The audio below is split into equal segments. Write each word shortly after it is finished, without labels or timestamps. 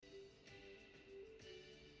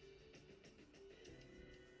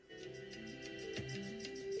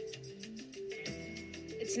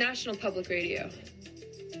It's National Public Radio.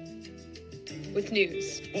 With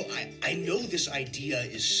news. Well, I know this idea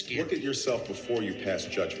is scary. Look at yourself before you pass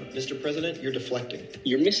judgment. Mr. President, you're deflecting.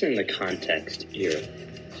 You're missing the context here.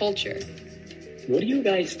 Culture. What do you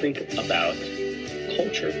guys think about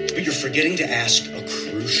culture? But you're forgetting to ask a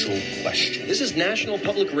crucial question. This is National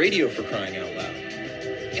Public Radio, for crying out loud.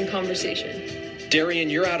 And conversation. Darian,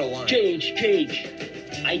 you're out of line. Jage,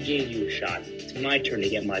 I gave you a shot. It's my turn to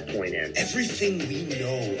get my point in. Everything we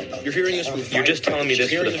know about... You're hearing this from... You're just telling me this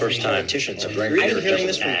for the first time. Politicians. I'm You're hearing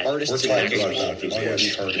this from artists We're and talking actors. about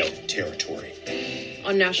uncharted territory.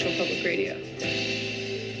 On National Public Radio.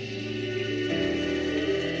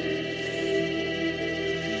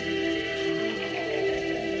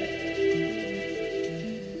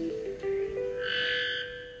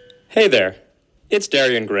 Hey there, it's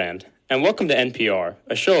Darian Grand, and welcome to NPR,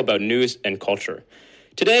 a show about news and culture.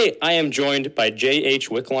 Today, I am joined by J.H.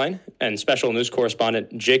 Wickline and special news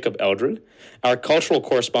correspondent Jacob Eldred. Our cultural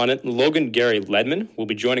correspondent Logan Gary Ledman will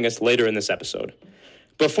be joining us later in this episode.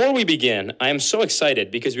 Before we begin, I am so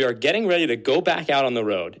excited because we are getting ready to go back out on the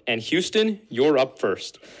road, and Houston, you're up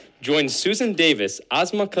first. Join Susan Davis,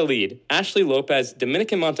 Asma Khalid, Ashley Lopez,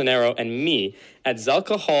 Dominican Montanaro, and me at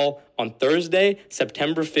Zalka Hall on Thursday,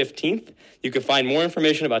 September 15th. You can find more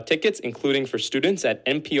information about tickets, including for students, at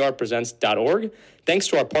nprpresents.org. Thanks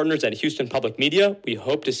to our partners at Houston Public Media. We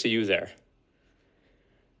hope to see you there.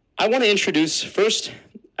 I want to introduce first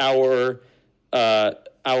our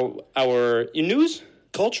news?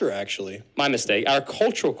 Culture, actually. My mistake. Our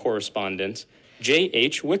cultural correspondent,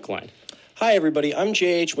 J.H. Wickline. Hi, everybody. I'm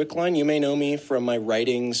J.H. Wickline. You may know me from my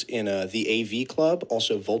writings in the AV Club,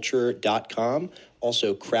 also vulture.com,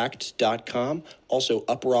 also cracked.com, also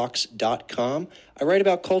uprocks.com. I write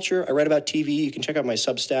about culture. I write about TV. You can check out my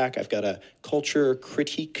Substack. I've got a culture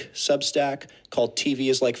critique Substack called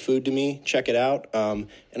TV is Like Food to Me. Check it out. And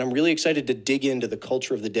I'm really excited to dig into the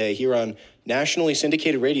culture of the day here on nationally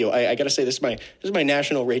syndicated radio. I got to say, this is my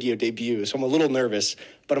national radio debut, so I'm a little nervous,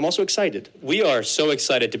 but I'm also excited. We are so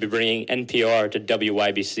excited to be bringing NPR to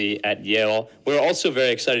WYBC at Yale. We're also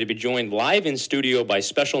very excited to be joined live in studio by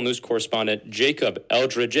special news correspondent Jacob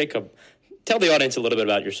Eldred. Jacob, tell the audience a little bit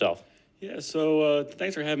about yourself. Yeah, so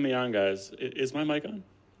thanks for having me on, guys. Is my mic on?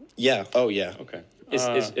 Yeah. Oh, yeah. Okay.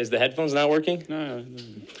 Is the headphones not working? No.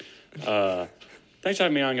 Thanks for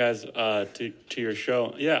having me on, guys, to your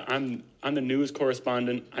show. Yeah, I'm the news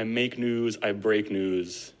correspondent. I make news. I break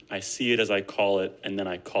news. I see it as I call it, and then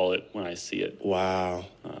I call it when I see it. Wow.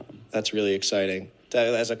 That's really exciting.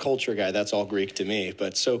 As a culture guy, that's all Greek to me,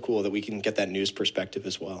 but so cool that we can get that news perspective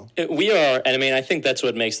as well. We are, and I mean, I think that's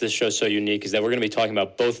what makes this show so unique, is that we're going to be talking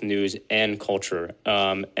about both news and culture.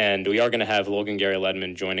 And we are going to have Logan Gary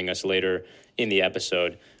Ledman joining us later in the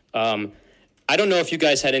episode. I don't know if you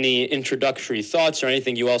guys had any introductory thoughts or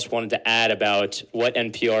anything you else wanted to add about what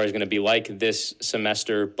NPR is going to be like this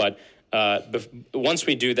semester, but once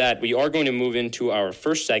we do that, we are going to move into our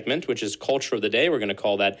first segment, which is Culture of the Day. We're going to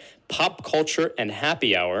call that Pop Culture and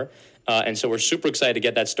Happy Hour. And so we're super excited to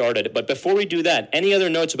get that started. But before we do that, any other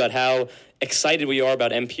notes about how excited we are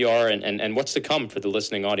about NPR and what's to come for the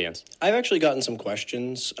listening audience? I've actually gotten some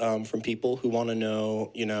questions from people who want to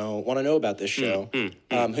know about this show,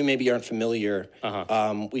 who maybe aren't familiar.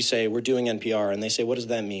 We say, we're doing NPR, and they say, what does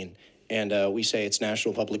that mean? And we say it's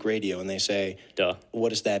National Public Radio, and they say, duh, what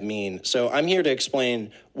does that mean? So I'm here to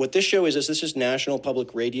explain what this show is. This is National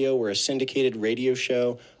Public Radio. We're a syndicated radio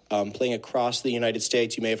show playing across the United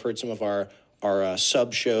States. You may have heard some of our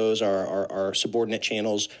sub-shows, our subordinate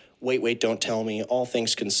channels. Wait, Don't Tell Me, All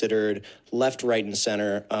Things Considered, Left, Right, and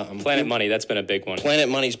Center. Planet Money, that's been a big one. Planet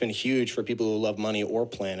Money's been huge for people who love money or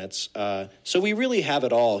planets. So we really have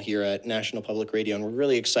it all here at National Public Radio, and we're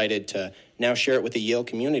really excited to now share it with the Yale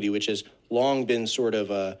community, which has long been sort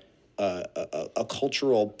of a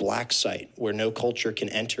cultural black site where no culture can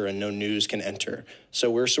enter and no news can enter. So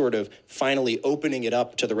we're sort of finally opening it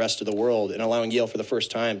up to the rest of the world and allowing Yale for the first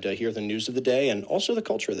time to hear the news of the day and also the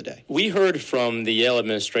culture of the day. We heard from the Yale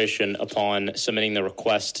administration upon submitting the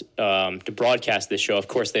request to broadcast this show. Of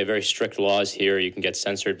course, they have very strict laws here. You can get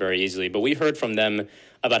censored very easily. But we heard from them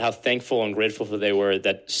about how thankful and grateful they were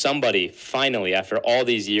that somebody finally, after all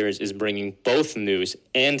these years, is bringing both news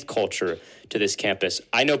and culture to this campus.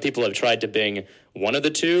 I know people have tried to bring one of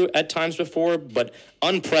the two at times before, but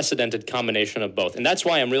unprecedented combination of both. And that's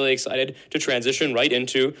why I'm really excited to transition right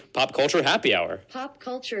into Pop Culture Happy Hour. Pop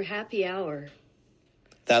Culture Happy Hour.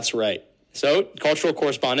 That's right. So, cultural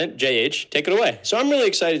correspondent, J.H., take it away. So I'm really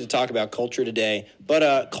excited to talk about culture today,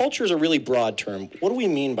 but culture is a really broad term. What do we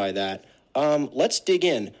mean by that? Let's dig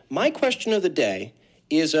in. My question of the day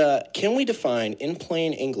is, can we define in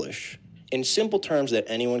plain English in simple terms that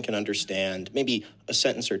anyone can understand, maybe a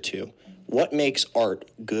sentence or two, what makes art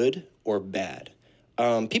good or bad?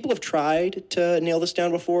 People have tried to nail this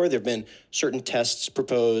down before. There have been certain tests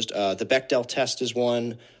proposed. The Bechdel test is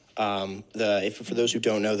one. For those who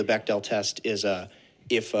don't know, the Bechdel test is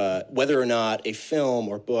if whether or not a film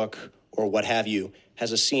or book or what have you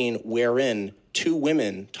has a scene wherein two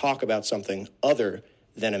women talk about something other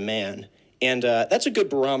than a man. And that's a good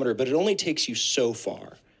barometer, but it only takes you so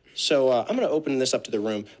far. So I'm going to open this up to the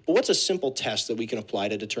room. But what's a simple test that we can apply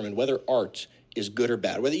to determine whether art is good or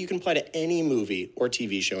bad? Whether you can apply to any movie or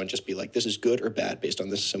TV show and just be like, this is good or bad based on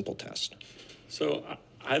this simple test. So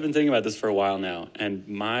I've been thinking about this for a while now, and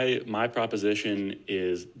my proposition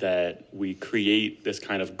is that we create this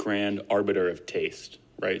kind of grand arbiter of taste,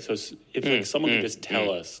 right? So if like someone could just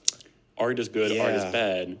tell us art is good, art is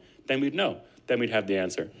bad, then we'd know. Then we'd have the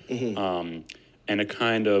answer. And a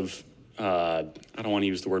kind of, I don't want to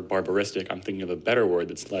use the word barbaristic, I'm thinking of a better word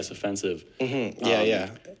that's less offensive.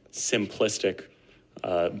 Simplistic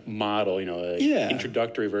model,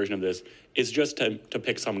 introductory version of this is just to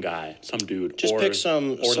pick some guy, some dude, just pick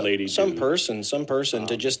some lady, some person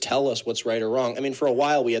to just tell us what's right or wrong. I mean, for a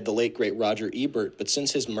while we had the late great Roger Ebert, but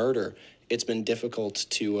since his murder, it's been difficult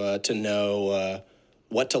to know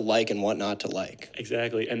what to like and what not to like.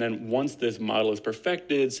 Exactly. And then once this model is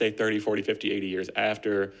perfected, say 30, 40, 50, 80 years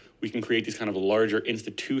after, we can create these kind of larger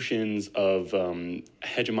institutions of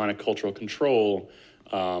hegemonic cultural control.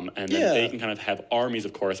 And then they can kind of have armies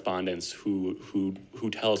of correspondents who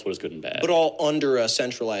tell us what is good and bad. But all under a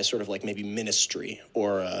centralized sort of like maybe ministry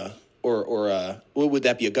or what would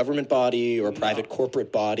that be, a government body or a private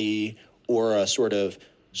corporate body or a sort of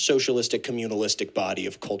socialistic communalistic body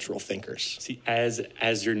of cultural thinkers? See,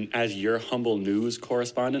 as your humble news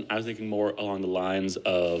correspondent, I was thinking more along the lines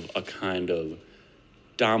of a kind of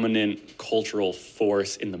dominant cultural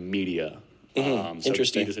force in the media. So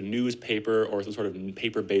Interesting. As a newspaper or some sort of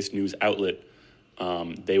paper-based news outlet,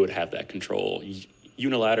 they would have that control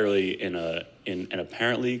unilaterally in an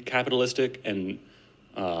apparently capitalistic and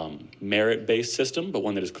merit-based system, but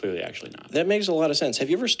one that is clearly actually not. That makes a lot of sense. Have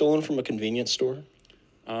you ever stolen from a convenience store?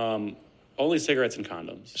 Only cigarettes and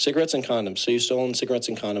condoms. Cigarettes and condoms. So you've stolen cigarettes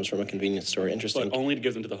and condoms from a convenience store. Interesting. But only to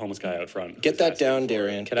give them to the homeless guy out front. Get that down,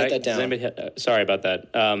 Darian. Get that down. Sorry about that.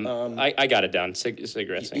 I got it down.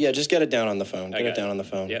 Cigarettes. Yeah, just get it down on the phone. Get it down on the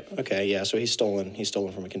phone. Yep. Okay, yeah, so he's stolen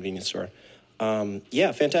from a convenience store.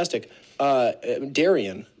 Yeah, fantastic.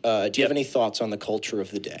 Darian, do you have any thoughts on the culture of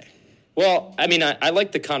the day? Well, I mean, I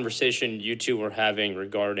like the conversation you two were having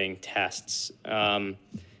regarding tests.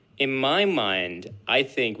 In my mind, I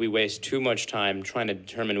think we waste too much time trying to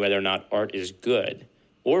determine whether or not art is good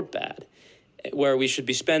or bad, where we should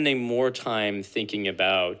be spending more time thinking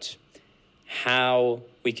about how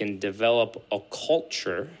we can develop a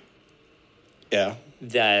culture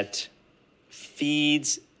that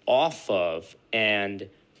feeds off of and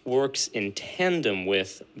works in tandem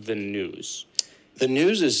with the news. The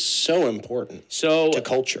news is so important to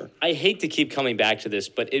culture. I hate to keep coming back to this,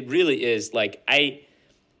 but it really is like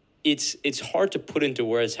it's hard to put into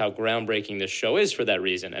words how groundbreaking this show is for that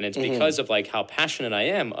reason. And it's because of like how passionate I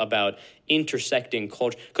am about intersecting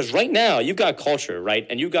culture. Because right now you've got culture, right?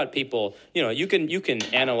 And you've got people, you can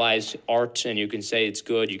analyze art and you can say it's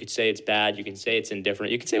good, you could say it's bad, you can say it's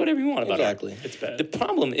indifferent, you can say whatever you want about art. It's bad. The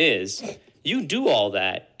problem is you do all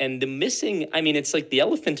that and it's like the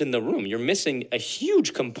elephant in the room. You're missing a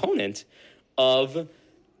huge component of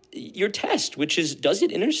your test, which is, does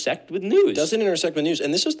it intersect with news? Does it intersect with news?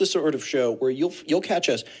 And this is the sort of show where you'll catch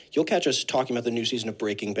us talking about the new season of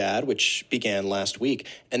Breaking Bad, which began last week,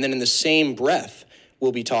 and then in the same breath,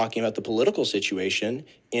 we'll be talking about the political situation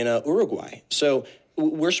in Uruguay. So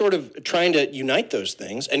we're sort of trying to unite those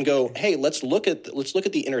things and go, hey, let's look at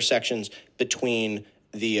the intersections between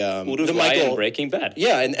the Michael and Breaking Bad,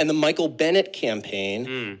 and the Michael Bennett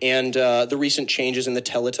campaign and the recent changes in the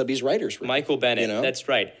Teletubbies writers' room. Michael Bennett, that's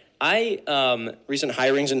right. Recent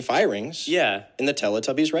hirings and firings in the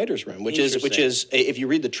Teletubbies writers' room, which is if you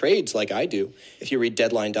read the trades like I do, if you read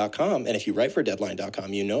Deadline.com and if you write for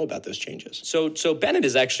Deadline.com, you know about those changes. So Bennett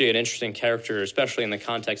is actually an interesting character, especially in the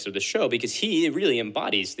context of the show, because he really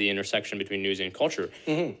embodies the intersection between news and culture.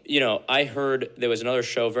 I heard there was another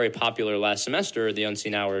show very popular last semester, The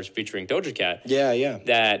Unseen Hours, featuring Doja Cat.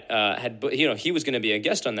 That he was going to be a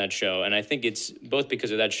guest on that show, and I think it's both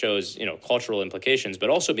because of that show's cultural implications,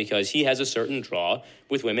 but also because because he has a certain draw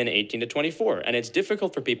with women 18 to 24. And it's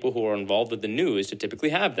difficult for people who are involved with the news to typically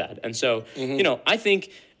have that. And so, I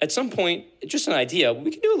think at some point, just an idea,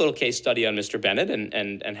 we can do a little case study on Mr. Bennett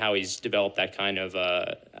and how he's developed that kind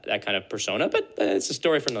of persona. But it's a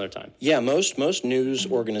story for another time. Yeah, most news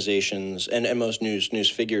organizations and most news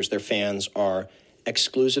figures, their fans are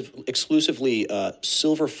exclusively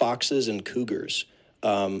silver foxes and cougars.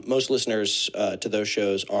 Most listeners to those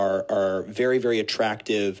shows are very, very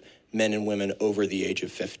attractive men and women over the age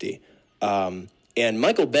of 50. And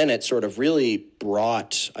Michael Bennett sort of really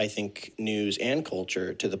brought, I think, news and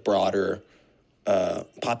culture to the broader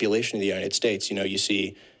population of the United States. You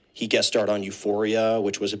see he guest starred on Euphoria,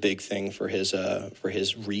 which was a big thing for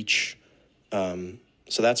his reach.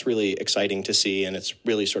 So that's really exciting to see, and it's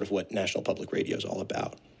really sort of what National Public Radio is all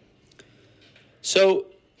about. So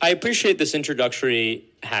I appreciate this introductory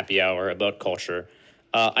happy hour about culture.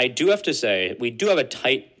 I do have to say, we do have a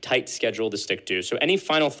tight schedule to stick to. So any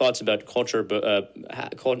final thoughts about culture,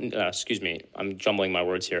 excuse me, I'm jumbling my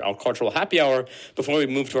words here, our cultural happy hour before we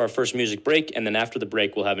move to our first music break, and then after the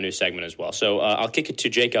break, we'll have a new segment as well. So I'll kick it to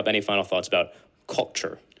Jacob. Any final thoughts about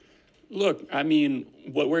culture? Look, I mean,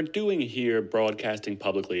 what we're doing here, broadcasting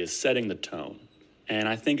publicly, is setting the tone. And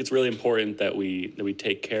I think it's really important that we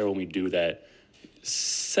take care when we do that,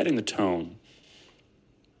 setting the tone.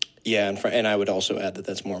 Yeah, and I would also add that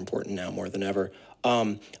that's more important now more than ever.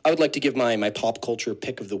 I would like to give my pop culture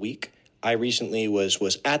pick of the week. I recently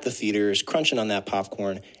was at the theaters crunching on that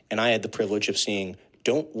popcorn, and I had the privilege of seeing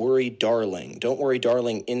Don't Worry, Darling. Don't Worry,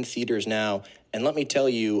 Darling in theaters now. And let me tell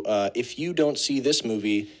you, if you don't see this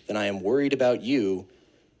movie, then I am worried about you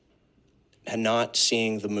and not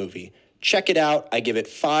seeing the movie. Check it out. I give it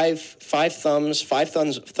five thumbs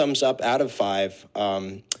up out of 5.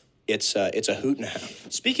 It's a hoot and a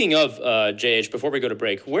half. Speaking of JH, before we go to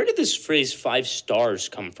break, where did this phrase 5 stars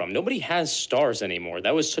come from? Nobody has stars anymore.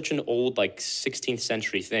 That was such an old 16th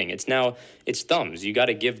century thing. It's thumbs. You got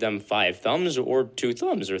to give them 5 thumbs or 2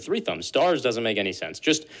 thumbs or 3 thumbs. Stars doesn't make any sense.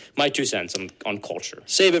 Just my 2 cents on culture.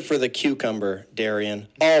 Save it for the cucumber, Darian.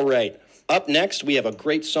 All right. Up next, we have a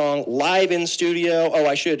great song live in studio. Oh,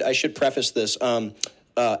 I should preface this.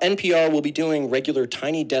 NPR will be doing regular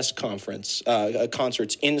Tiny Desk concerts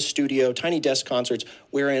in studio, Tiny Desk concerts,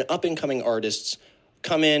 wherein up-and-coming artists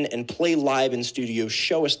come in and play live in studio,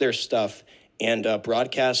 show us their stuff, and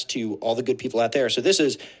broadcast to all the good people out there. So this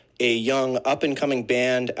is a young up-and-coming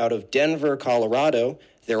band out of Denver, Colorado.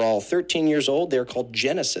 They're all 13 years old. They're called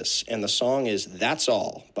Genesis, and the song is That's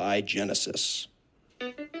All by Genesis.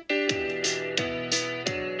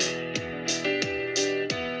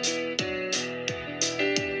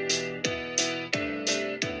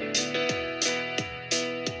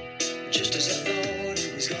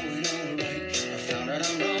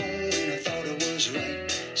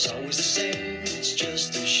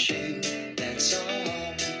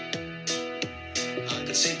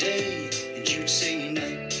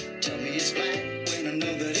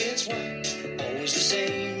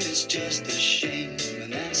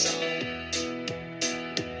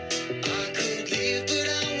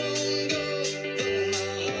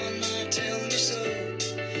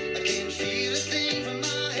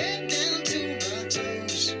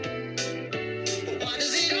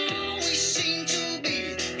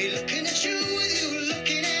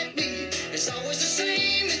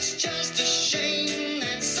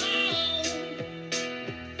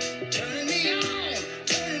 Turning me on,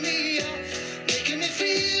 turning me off, making me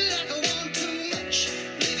feel like I want too much.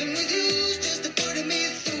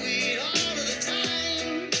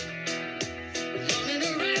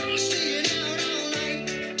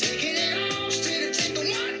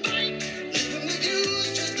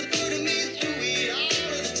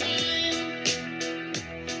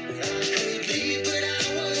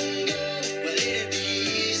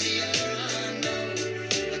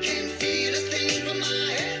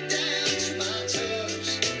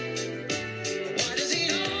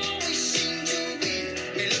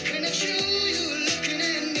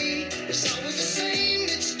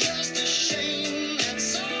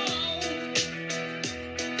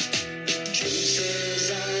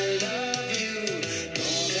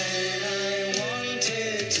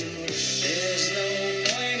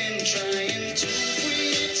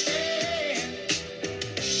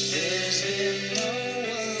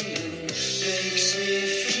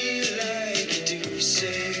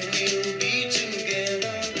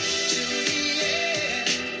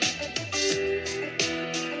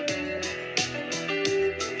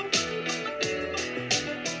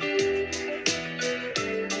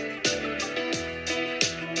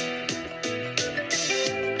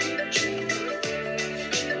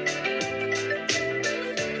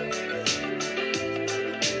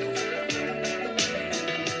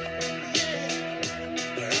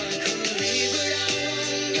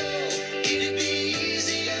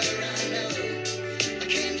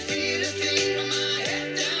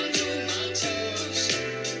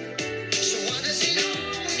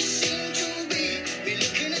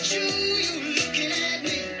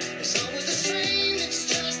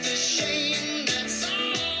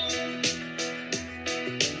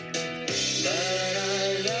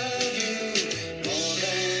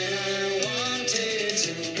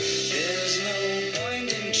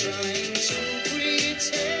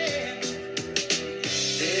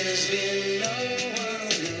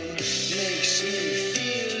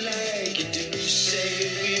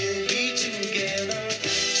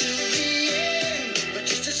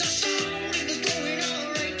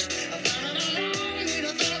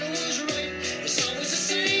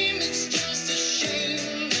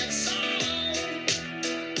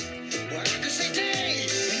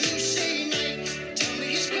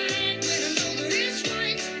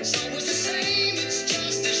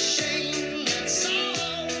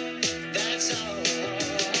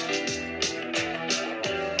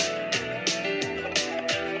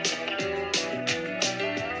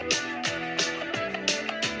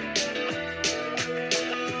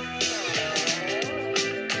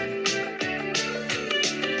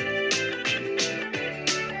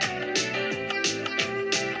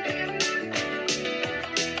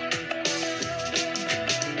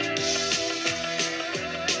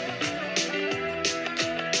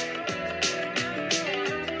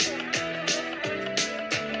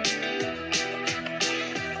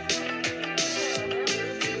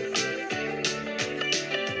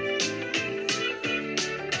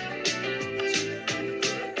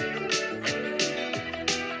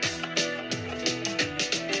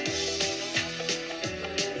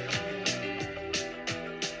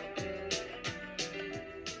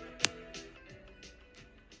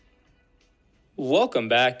 Welcome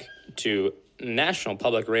back to National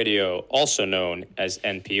Public Radio, also known as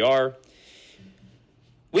NPR.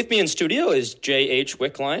 With me in studio is J.H.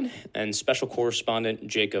 Wickline and special correspondent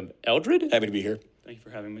Jacob Eldred. Happy to be here. Thank you for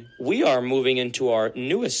having me. We are moving into our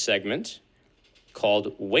newest segment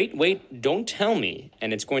called Wait, Wait, Don't Tell Me,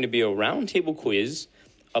 and it's going to be a roundtable quiz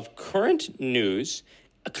of current news,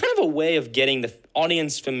 a kind of a way of getting the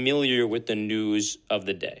audience familiar with the news of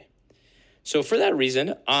the day. So for that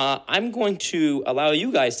reason, I'm going to allow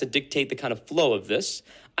you guys to dictate the kind of flow of this.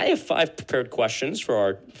 I have 5 prepared questions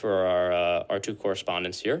for our 2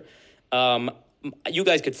 correspondents here. You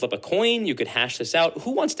guys could flip a coin. You could hash this out.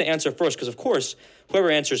 Who wants to answer first? Because, of course, whoever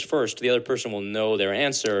answers first, the other person will know their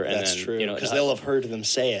answer. And That's true, because they'll have heard them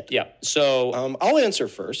say it. Yeah, so... I'll answer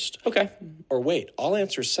first. Okay. Or wait, I'll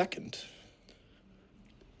answer second.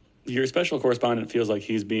 Your special correspondent feels like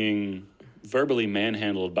he's being verbally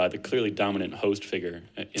manhandled by the clearly dominant host figure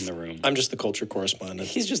in the room. I'm just the culture correspondent.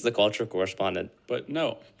 He's just the culture correspondent. But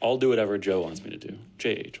no, I'll do whatever Joe wants me to do.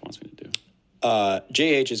 JH wants me to do.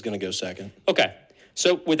 JH is going to go second. Okay.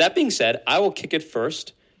 So with that being said, I will kick it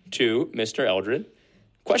first to Mr. Eldred.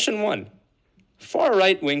 Question 1. Far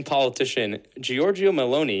right-wing politician Giorgio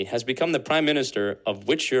Meloni has become the prime minister of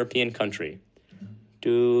which European country?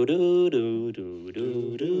 Do do do do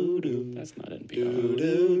do do do. That's not NPR. Do,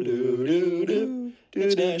 do, do, do, do.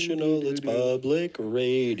 It's national, it's public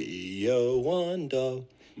radio, wonder.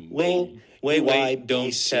 Wait,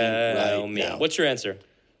 don't tell me. now. What's your answer?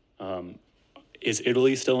 Is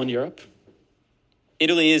Italy still in Europe?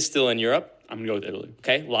 Italy is still in Europe. I'm going to go with Italy.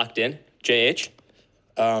 Okay, locked in. JH?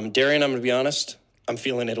 Darian, I'm going to be honest, I'm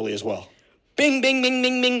feeling Italy as well. Bing, bing, bing,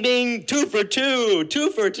 bing, bing, bing. 2 for 2. 2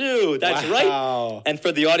 for 2. That's Wow. right. And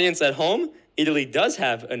for the audience at home, Italy does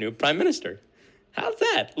have a new prime minister. How's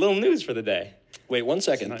that? Little news for the day. Wait, 1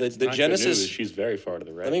 second. It's The not good Genesis... news. She's very far to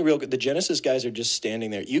the right. Let me the Genesis guys are just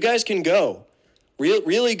standing there. You guys can go.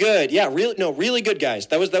 Really good. Yeah, really good, guys.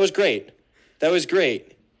 That was great. That was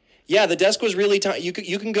great. Yeah, the desk was really tiny.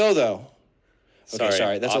 You can go though. Okay,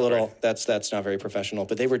 sorry. That's awkward. a little. That's not very professional.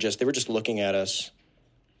 But they were just looking at us,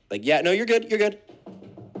 like, yeah, no, you're good. You're good.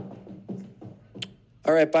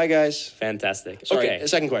 All right, bye, guys. Fantastic. Sorry, Okay.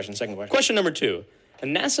 Second question. Question number 2.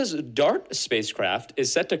 NASA's DART spacecraft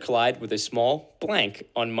is set to collide with a small blank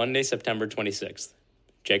on Monday, September 26th.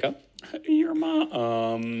 Jacob? Your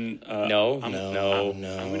mom. No. I'm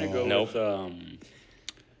going to go Nope.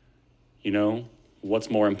 with, what's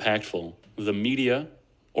more impactful, the media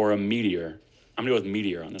or a meteor? I'm going to go with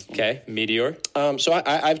meteor on this one. Okay, meteor. So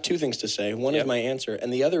I have 2 things to say. One is my answer,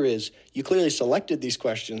 and the other is you clearly selected these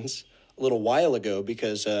questions a little while ago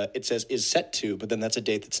because it says is set to, but then that's a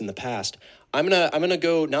date that's in the past. I'm gonna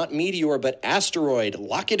go not meteor but asteroid.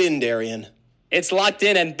 Lock it in, Darian. It's locked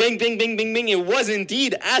in, and bing, bing, bing, bing, bing. It was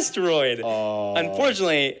indeed asteroid.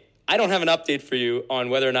 Unfortunately, I don't have an update for you on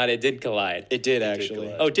whether or not it did collide. It did actually.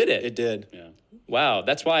 collide. Oh, did it? It did. Yeah. Wow,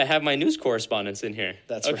 that's why I have my news correspondents in here.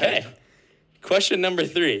 That's okay. right. Question number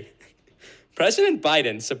 3. President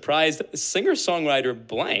Biden surprised singer-songwriter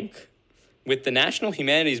blank with the National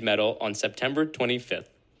Humanities Medal on September 25th.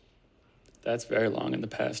 That's very long in the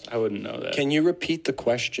past. I wouldn't know that. Can you repeat the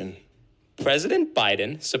question? President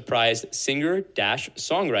Biden surprised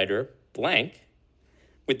singer-songwriter blank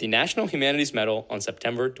with the National Humanities Medal on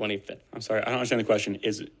September 25th. I'm sorry, I don't understand the question.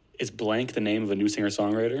 Is blank the name of a new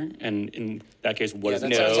singer-songwriter? And in that case, what is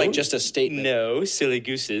that it? sounds like just a statement. No, silly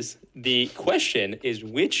gooses. The question is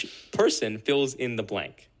which person fills in the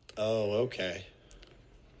blank? Oh, okay.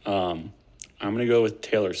 I'm going to go with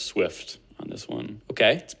Taylor Swift on this one.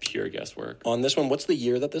 Okay, It's pure guesswork. On this one, what's the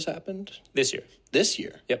year that this happened? this year. This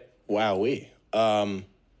year. Yep. Wowee. I'm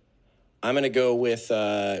gonna go with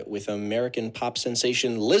American pop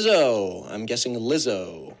sensation Lizzo. I'm guessing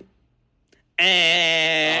Lizzo.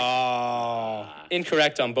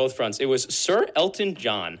 Incorrect on both fronts. It was Sir Elton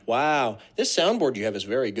John. Wow, this soundboard you have is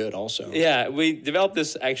very good. Also, Yeah, we developed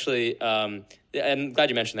this actually, and I'm glad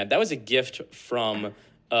you mentioned that. That was a gift from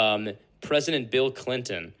President Bill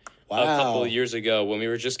Clinton a couple of years ago when we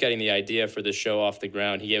were just getting the idea for the show off the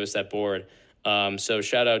ground. He gave us that board. So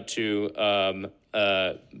shout out to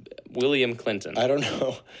William Clinton. I don't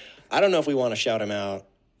know if we want to shout him out.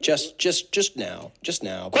 Just now.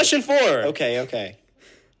 Question 4. Okay.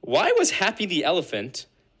 Why was Happy the Elephant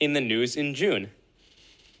in the news in June?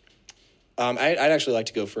 I'd actually like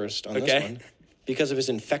to go first on Okay. this one because of his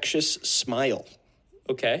infectious smile.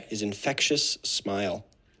 Okay. His infectious smile.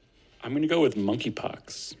 I'm going to go with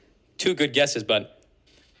monkeypox. 2 good guesses, but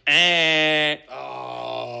the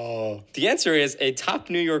answer is a top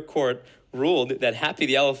New York court ruled that Happy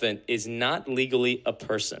the Elephant is not legally a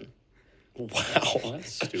person. Wow. Well,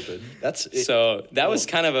 that's stupid. So that was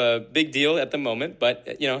kind of a big deal at the moment, but,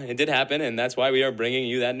 it did happen, and that's why we are bringing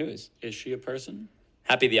you that news. Is she a person?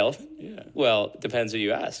 Happy the Elephant? Yeah. Well, depends who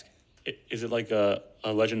you ask. Is it like a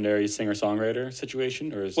legendary singer-songwriter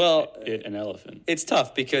situation, or is it an elephant? It's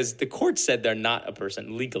tough because the court said they're not a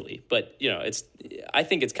person legally, but I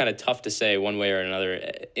think it's kind of tough to say one way or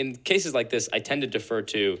another. In cases like this, I tend to defer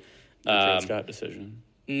to The Dred Scott decision.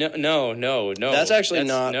 No. That's actually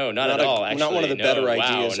not at all. Actually, not one of the better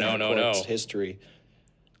ideas in the court's history.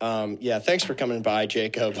 Thanks for coming by,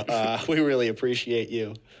 Jacob. We really appreciate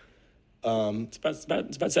you. It's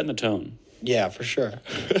about setting the tone. Yeah, for sure.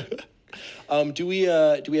 Do we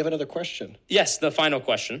have another question? Yes, the final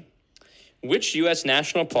question. Which U.S.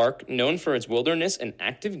 national park, known for its wilderness and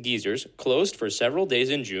active geysers, closed for several days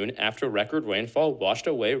in June after record rainfall washed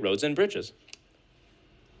away roads and bridges?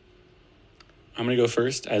 I'm going to go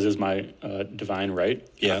first, as is my divine right.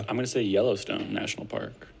 Yeah. I'm going to say Yellowstone National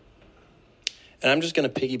Park. And I'm just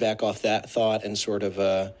going to piggyback off that thought and sort of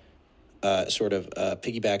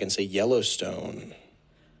piggyback and say Yellowstone.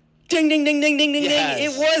 Ding, ding, ding, ding, ding, ding, Yes. ding.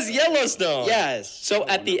 It was Yellowstone. Yes. So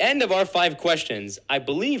at the end of our 5 questions, I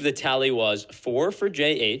believe the tally was 4 for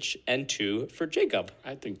JH and 2 for Jacob.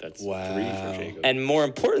 I think that's Wow. 3 for Jacob. And more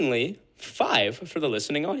importantly, 5 for the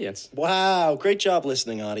listening audience. Wow, great job,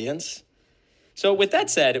 listening audience. So with that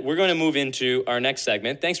said, we're going to move into our next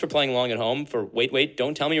segment. Thanks for playing along at home for Wait,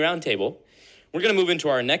 Don't Tell Me Roundtable. We're going to move into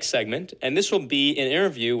our next segment, and this will be an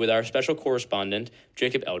interview with our special correspondent,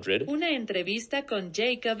 Jacob Eldred. Una entrevista con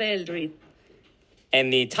Jacob Eldred.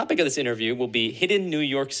 And the topic of this interview will be Hidden New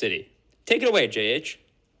York City. Take it away, JH.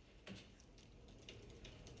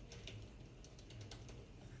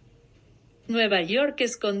 Nueva York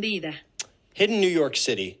escondida. Hidden New York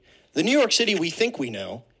City. The New York City we think we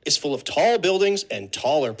know is full of tall buildings and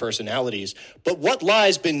taller personalities. But what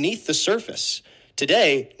lies beneath the surface?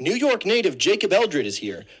 Today, New York native Jacob Eldred is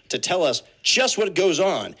here to tell us just what goes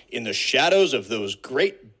on in the shadows of those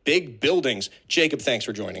great big buildings. Jacob, thanks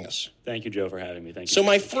for joining us. Thank you, Joe, for having me. Thank you. So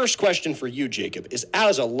my first question for you, Jacob, is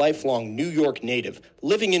as a lifelong New York native,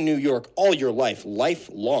 living in New York all your life,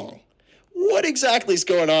 lifelong, what exactly is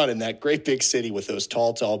going on in that great big city with those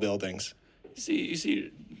tall, tall buildings? You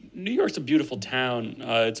see, New York's a beautiful town.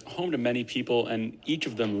 It's home to many people, and each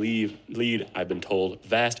of them lead, I've been told,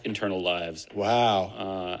 vast internal lives.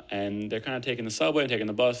 Wow. And they're kind of taking the subway and taking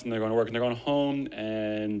the bus, and they're going to work, and they're going home,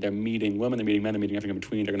 and they're meeting women, they're meeting men, they're meeting everything in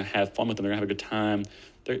between. They're going to have fun with them. They're going to have a good time.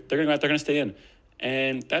 They're going to go out, they're going to stay in.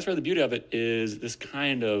 And that's where the beauty of it is, this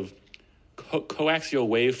kind of coaxial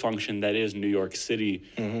wave function that is New York City,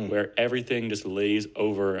 where everything just lays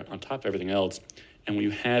over on top of everything else. And what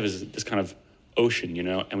you have is this kind of ocean,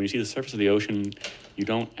 and when you see the surface of the ocean, you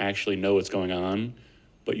don't actually know what's going on,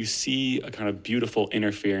 but you see a kind of beautiful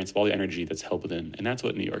interference of all the energy that's held within, and that's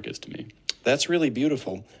what New York is to me. That's really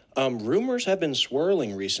beautiful. Rumors have been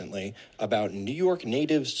swirling recently about New York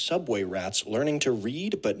native subway rats learning to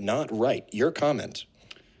read but not write. Your comment?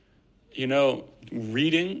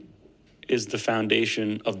 Reading is the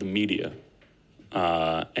foundation of the media,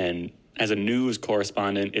 and as a news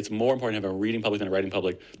correspondent, it's more important to have a reading public than a writing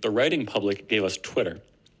public. The writing public gave us Twitter.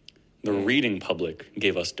 The reading public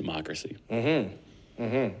gave us democracy.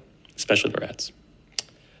 Especially the rats.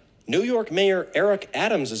 New York Mayor Eric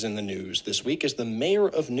Adams is in the news this week as the mayor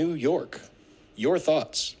of New York. Your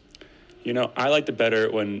thoughts? I liked it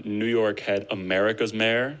better when New York had America's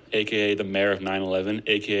mayor, a.k.a. the mayor of 9/11,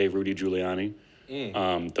 a.k.a. Rudy Giuliani.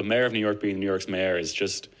 The mayor of New York being New York's mayor is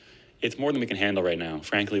just... It's more than we can handle right now.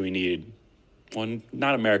 Frankly, we need one,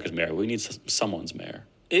 not America's mayor. We need someone's mayor.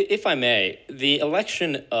 If I may, the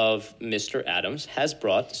election of Mr. Adams has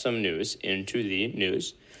brought some news into the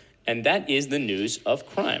news, and that is the news of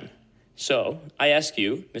crime. So I ask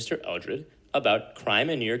you, Mr. Eldred, about crime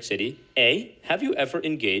in New York City. A, have you ever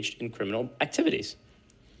engaged in criminal activities?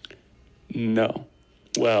 No.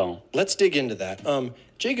 Well... Let's dig into that.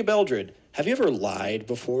 Jacob Eldred, have you ever lied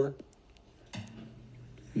before?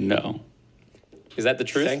 No. Is that the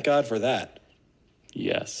truth? Thank God for that.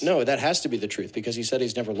 Yes. No, that has to be the truth because he said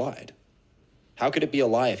he's never lied. How could it be a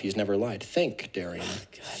lie if he's never lied? Think, Darian.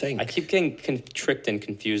 Think. I keep getting tricked and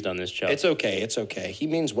confused on this show. It's okay. He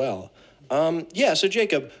means well. So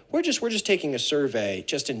Jacob, we're just taking a survey,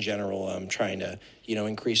 just in general, trying to,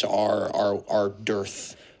 increase our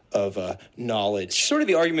dearth of knowledge. Sort of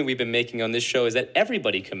the argument we've been making on this show is that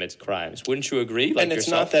everybody commits crimes. Wouldn't you agree? And it's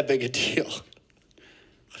not that big a deal.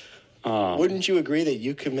 Wouldn't you agree that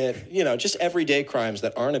you commit, just everyday crimes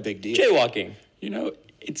that aren't a big deal? Jaywalking.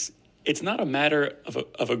 it's not a matter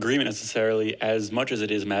of agreement necessarily as much as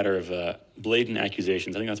it is a matter of blatant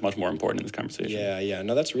accusations. I think that's much more important in this conversation. Yeah.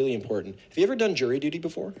 No, that's really important. Have you ever done jury duty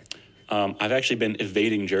before? I've actually been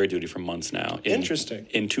evading jury duty for months now. Interesting.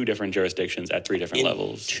 In 2 different jurisdictions at 3 different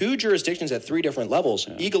levels. 2 jurisdictions at 3 different levels.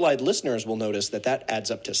 Yeah. Eagle-eyed listeners will notice that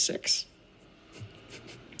adds up to 6.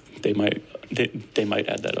 They might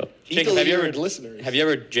add that up. Jacob, have you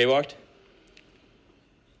ever jaywalked?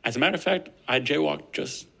 As a matter of fact, I jaywalked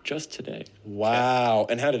just today. Wow.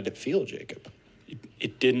 And how did it feel, Jacob?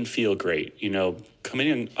 It didn't feel great. You know,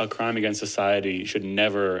 committing a crime against society should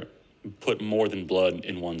never put more than blood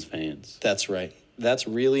in one's veins. That's right. That's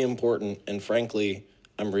really important. And frankly,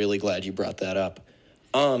 I'm really glad you brought that up.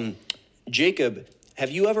 Jacob, have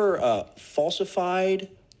you ever falsified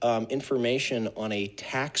information on a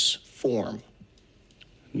tax form?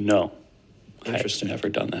 No. Interesting. I've never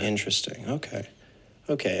done that. Interesting.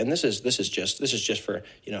 Okay. And this is just for,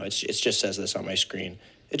 it just says this on my screen.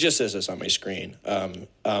 It just says this on my screen.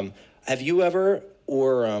 Have you ever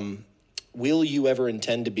will you ever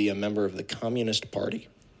intend to be a member of the Communist Party?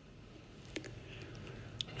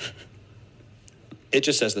 It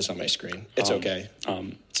just says this on my screen. It's okay.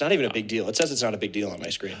 It's not even a big deal. It says it's not a big deal on my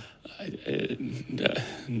screen.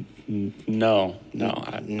 No.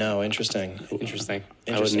 No, interesting. I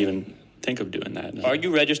wouldn't even think of doing that. No. Are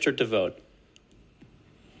you registered to vote?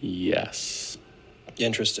 Yes.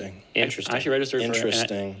 Interesting. I actually registered for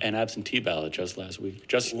an absentee ballot just last week.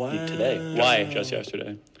 Today. Why? Just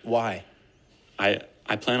yesterday. Why?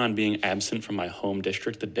 I plan on being absent from my home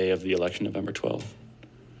district the day of the election, November 12th.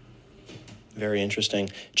 Very interesting.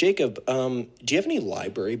 Jacob, do you have any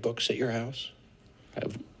library books at your house?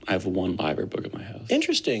 I have 1 library book at my house.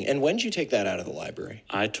 Interesting. And when did you take that out of the library?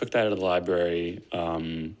 I took that out of the library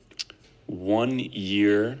 1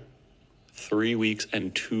 year, 3 weeks,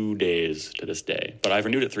 and 2 days to this day. But I've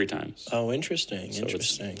renewed it 3 times. Oh, interesting.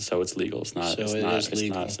 So it's legal. It's not.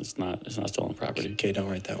 It's not stolen property. Okay, don't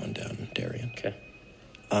write that one down, Darian. Okay.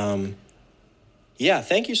 Yeah,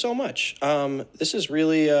 thank you so much. This is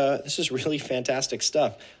really fantastic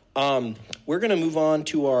stuff. We're going to move on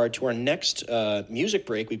to our next music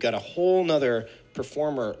break. We've got a whole nother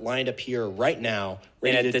performer lined up here right now.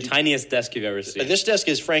 And at the tiniest desk you've ever seen. This desk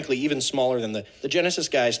is frankly even smaller than the Genesis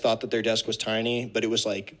guys thought that their desk was tiny, but it was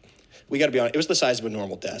like, we got to be honest, it was the size of a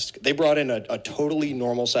normal desk. They brought in a totally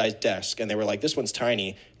normal sized desk, and they were like, this one's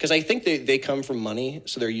tiny. Because I think they come from money,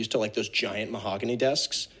 so they're used to like those giant mahogany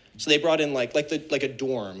desks. So they brought in like a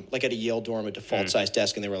dorm, like at a Yale dorm, a default size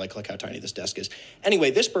desk, and they were like, look how tiny this desk is.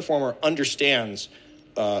 Anyway, this performer understands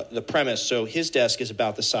the premise. So his desk is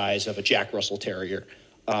about the size of a Jack Russell Terrier.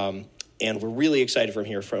 And we're really excited to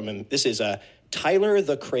hear from him. This is Tyler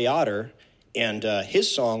the Creator and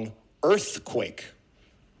his song, Earthquake.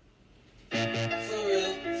 For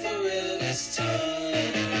real this time.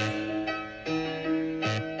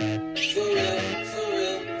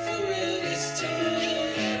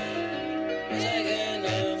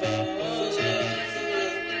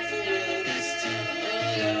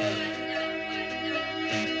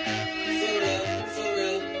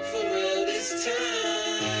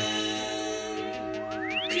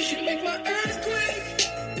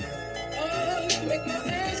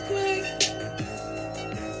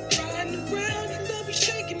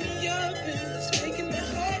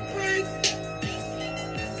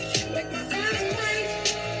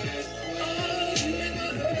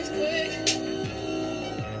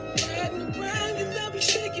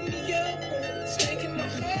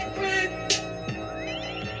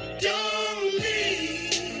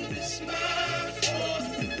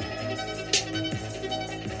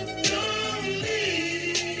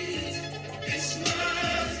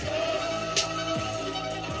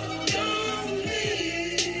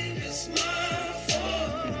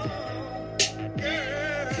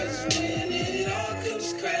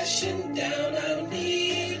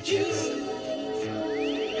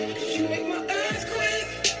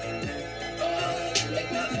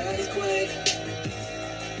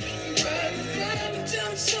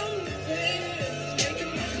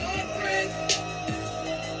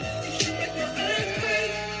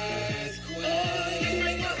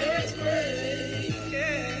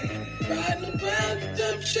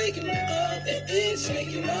 Shaking me up, it's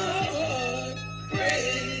making my heart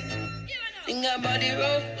break. Ain't got body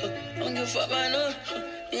roll, don't give a fuck by no.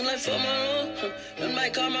 Ain't like fuck my lord, don't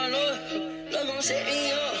might call my lord. Love gon' set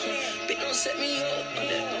me up, bitch don't set me up.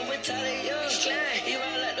 I'm with Tyler Young, you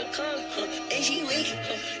ride like the car, and she wicked,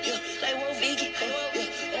 yeah, like Wolf Vicky,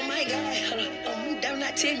 yeah. Oh my God, I'm down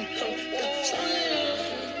that Timmy, yeah. Slow it down,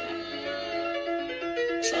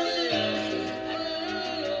 slow it down.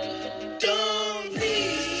 Don't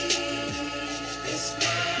leave.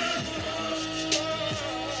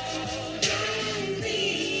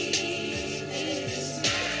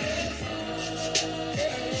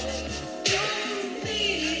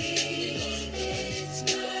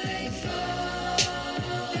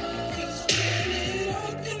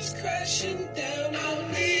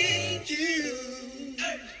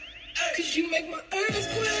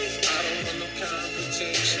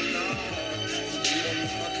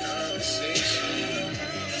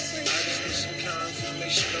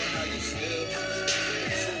 how you feel. For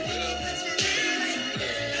real.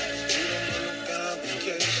 You don't want no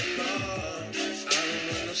complication, no. I don't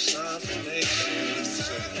want no sign for nations.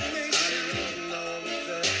 I didn't even know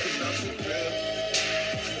that, 'cause I'm for real.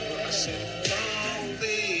 I said, don't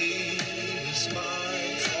leave, it's my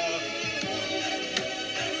fault.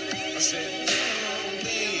 I said, don't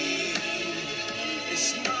leave, it's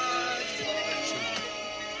my fault.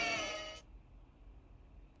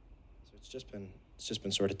 So it's just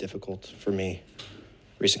been sort of difficult for me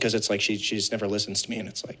recently, because it's like she just never listens to me, and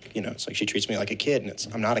it's like, you know, it's like she treats me like a kid, and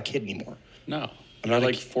I'm not a kid anymore. No. I'm not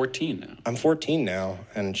like 14 now. I'm 14 now,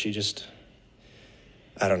 and she just,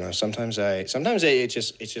 I don't know. Sometimes it's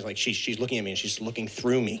just like she's looking at me and she's looking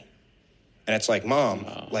through me, and it's like, Mom,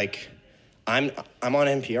 like I'm on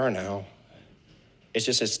NPR now.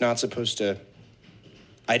 It's not supposed to.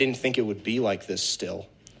 I didn't think it would be like this still.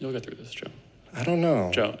 You'll get through this, Joe. I don't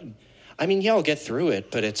know. Joe. I mean, yeah, I'll get through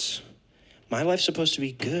it, but my life's supposed to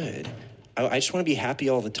be good. I just want to be happy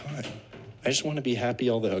all the time. I just want to be happy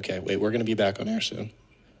all the. Okay, wait, we're gonna be back on air soon.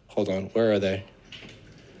 Hold on, where are they?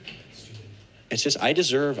 It's just I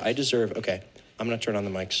deserve. Okay, I'm gonna turn on the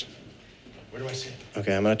mics. Where do I sit?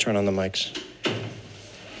 Okay, I'm gonna turn on the mics.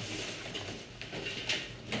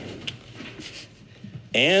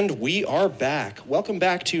 And we are back. Welcome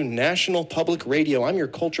back to National Public Radio. I'm your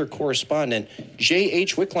culture correspondent,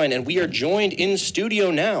 J.H. Wickline, and we are joined in studio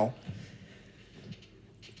now.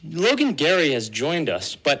 Logan Gary has joined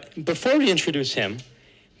us, but before we introduce him,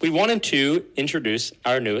 we wanted to introduce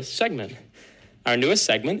our newest segment. Our newest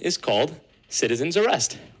segment is called Citizen's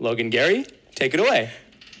Arrest. Logan Gary, take it away.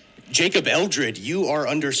 Jacob Eldred, you are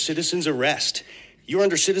under citizen's arrest. You're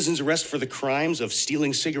under citizen's arrest for the crimes of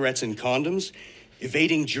stealing cigarettes and condoms,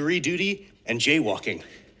 evading jury duty, and jaywalking.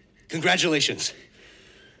 Congratulations.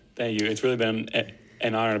 Thank you. It's really been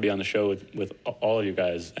an honor to be on the show with all of you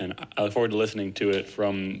guys, and I look forward to listening to it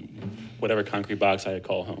from whatever concrete box I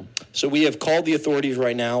call home. So we have called the authorities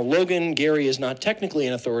right now. Logan Gary is not technically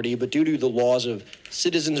an authority, but due to the laws of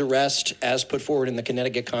citizen's arrest as put forward in the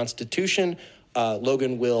Connecticut Constitution,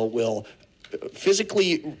 Logan will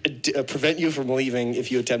physically prevent you from leaving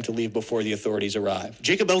if you attempt to leave before the authorities arrive.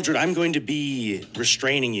 Jacob Eldred, I'm going to be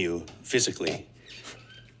restraining you physically.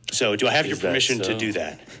 So do I have your permission to do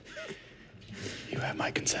that? You have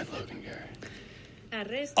my consent, Logan Gary.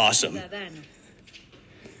 Arresto Awesome. ciudadano.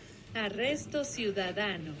 Arresto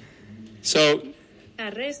ciudadano. So,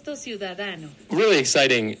 Arresto ciudadano. really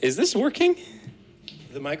exciting. Is this working?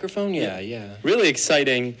 The microphone? Yeah. Really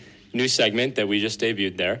exciting new segment that we just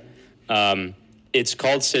debuted there. It's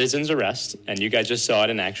called Citizen's Arrest, and you guys just saw it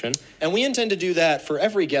in action. And we intend to do that for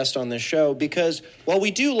every guest on this show because while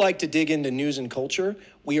we do like to dig into news and culture,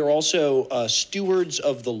 we are also stewards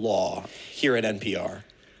of the law here at NPR.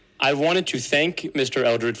 I wanted to thank Mr.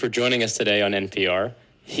 Eldred for joining us today on NPR.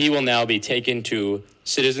 He will now be taken to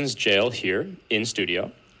Citizens Jail here in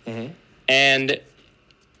studio. Mm-hmm. And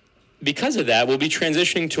because of that, we'll be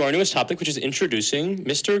transitioning to our newest topic, which is introducing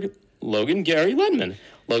Mr. Logan Gary Ledman.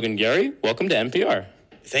 Logan Gary, welcome to NPR.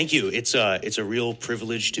 Thank you. It's a real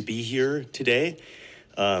privilege to be here today.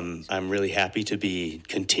 I'm really happy to be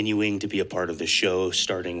continuing to be a part of the show,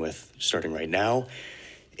 starting right now.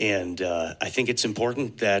 And I think it's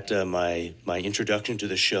important that my introduction to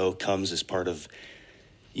the show comes as part of,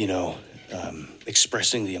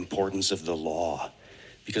 expressing the importance of the law,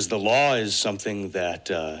 because the law is something that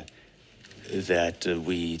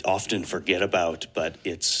we often forget about, but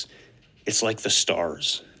it's like the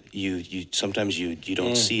stars. You sometimes you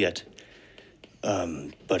don't see it,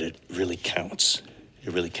 but it really counts.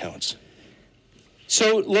 It really counts.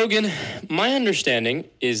 So, Logan, my understanding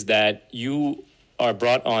is that you are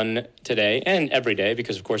brought on today and every day,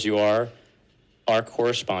 because of course you are our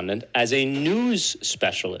correspondent, as a news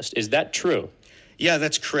specialist. Is that true? Yeah,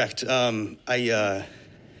 that's correct. I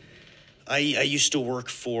used to work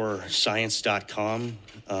for Science.com,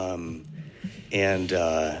 and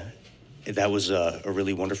that was a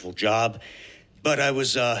really wonderful job. But I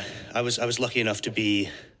was lucky enough to be.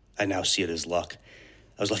 I now see it as luck.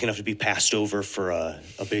 I was lucky enough to be passed over for a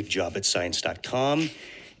big job at Science.com,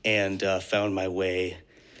 and found my way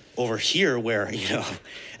over here where,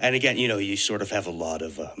 and again, you sort of have a lot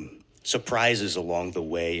of surprises along the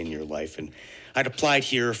way in your life. And I'd applied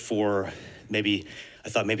here for I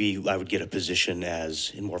thought maybe I would get a position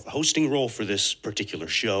in more of a hosting role for this particular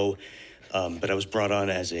show. But I was brought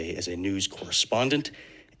on as a news correspondent.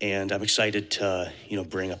 And I'm excited to,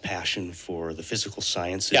 bring a passion for the physical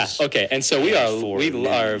sciences. Yeah, okay. And so we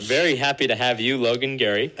are very happy to have you, Logan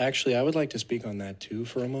Gary. Actually, I would like to speak on that, too,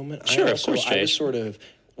 for a moment. Sure, of course, Jay. I was sort of,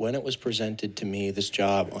 when it was presented to me, this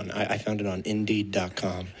job, I found it on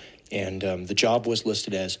Indeed.com, And the job was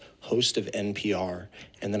listed as host of NPR,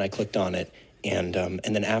 and then I clicked on it. And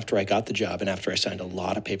then after I got the job and after I signed a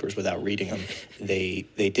lot of papers without reading them, they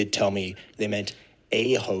did tell me they meant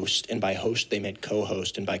a host, and by host they meant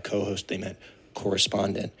co-host, and by co-host they meant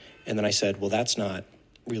correspondent. And then I said, well, that's not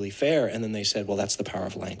really fair. And then they said, well, that's the power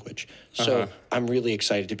of language. So I'm really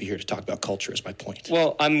excited to be here to talk about culture is my point.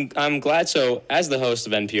 Well, I'm glad. So as the host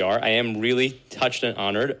of NPR, I am really touched and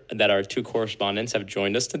honored that our two correspondents have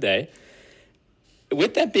joined us today.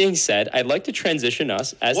 With that being said, I'd like to transition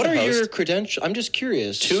us as what the host. What are your credentials? I'm just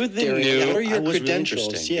curious. To the Darren, new. What are your really credentials?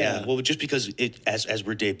 interesting. Yeah. Well, just because as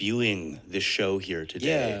we're debuting this show here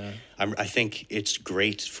today, I think it's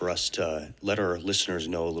great for us to let our listeners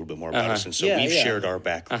know a little bit more about us. And so we've shared our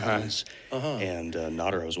backgrounds. And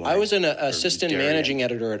Nader was one. I was an assistant managing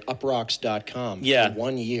editor at uprocks.com for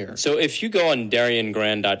 1 year. So if you go on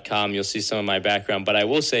DarianGrand.com, you'll see some of my background. But I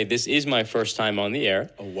will say this is my first time on the air.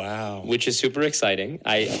 Oh, wow. Which is super exciting.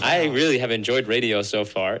 I really have enjoyed radio so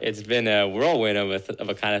far. It's been a whirlwind of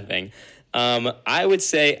a kind of thing. I would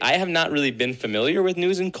say I have not really been familiar with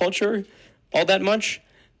news and culture all that much.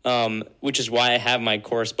 Which is why I have my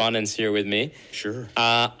correspondents here with me. Sure.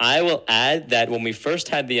 I will add that when we first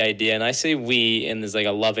had the idea, and I say we, and there's like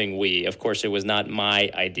a loving we. Of course, it was not my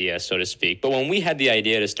idea, so to speak. But when we had the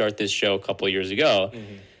idea to start this show a couple of years ago,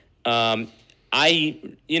 I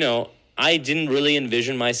didn't really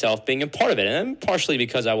envision myself being a part of it. And partially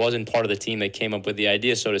because I wasn't part of the team that came up with the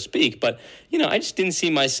idea, so to speak. But, I just didn't see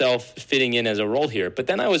myself fitting in as a role here. But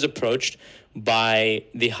then I was approached by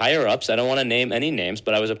the higher-ups. I don't want to name any names,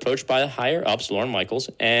 but I was approached by the higher-ups, Lorne Michaels,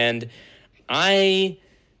 and I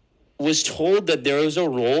was told that there was a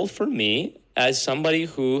role for me as somebody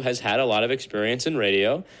who has had a lot of experience in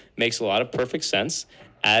radio, makes a lot of perfect sense,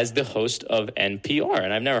 as the host of NPR.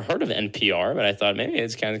 And I've never heard of NPR, but I thought maybe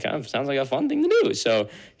it's kind of sounds like a fun thing to do. So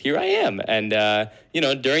here I am. And,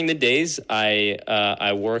 during the days,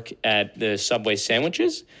 I work at the Subway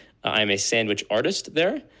Sandwiches. I'm a sandwich artist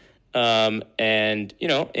there.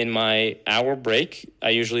 In my hour break,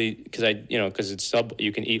 I usually, because it's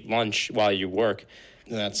you can eat lunch while you work.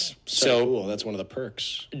 That's so cool. That's one of the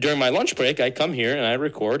perks. During my lunch break, I come here and I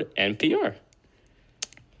record NPR.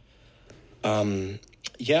 So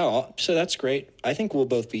that's great. I think we'll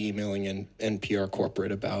both be emailing NPR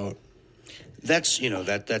corporate about. That's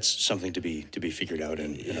that's something to be figured out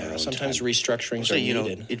in our own sometimes time. restructurings are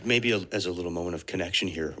needed. It may be as a little moment of connection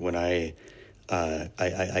here. When I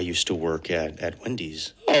used to work at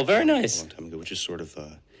Wendy's. Oh, very nice. A long time ago, which is sort of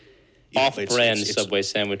off-brand Subway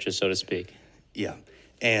sandwiches, so to speak. Yeah,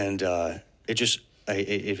 and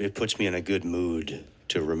it puts me in a good mood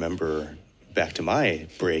to remember back to my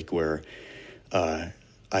break where I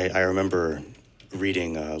remember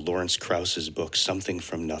reading Lawrence Krauss's book "Something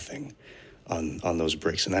from Nothing" on those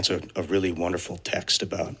breaks, and that's a really wonderful text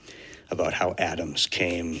about how atoms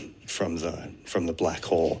came from the black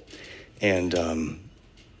hole. And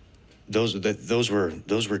those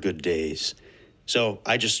were good days. So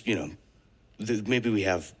I just maybe we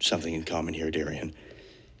have something in common here, Darian.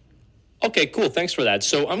 Okay, cool. Thanks for that.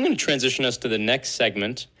 So I'm going to transition us to the next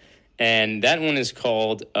segment, and that one is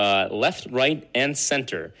called Left, Right, and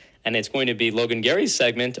Center, and it's going to be Logan Gary's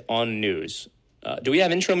segment on news. Do we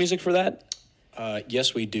have intro music for that?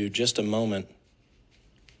 Yes, we do. Just a moment.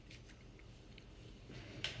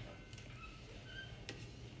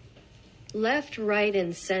 Left, right,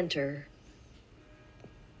 and center.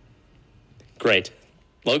 Great.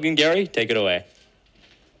 Logan Gary, take it away.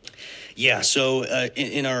 Yeah, so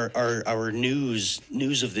in our news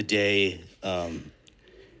of the day,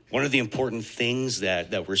 one of the important things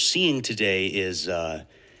that we're seeing today is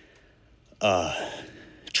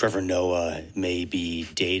Trevor Noah may be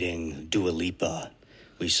dating Dua Lipa.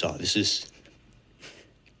 We saw this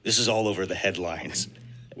is all over the headlines.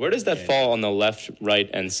 Where does that fall on the left, right,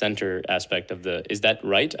 and center aspect of is that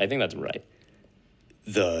right? I think that's right.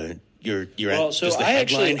 Does the I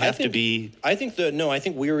headline have to be? I think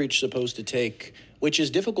we're each supposed to take, which is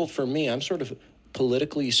difficult for me. I'm sort of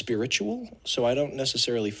politically spiritual, so I don't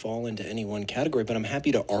necessarily fall into any one category, but I'm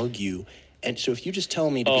happy to argue. And so if you just tell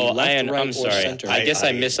me to be left, right, I'm sorry. or center. I guess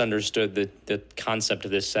I misunderstood the concept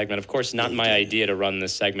of this segment. Of course, not my idea to run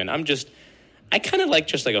this segment. I kind of like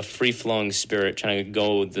just like a free-flowing spirit trying to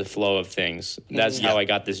go with the flow of things. That's how I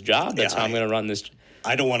got this job. That's how I'm going to run this.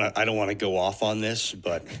 I don't want to go off on this,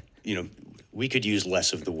 but we could use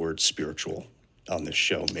less of the word spiritual on this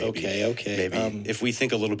show, maybe. Okay. Maybe if we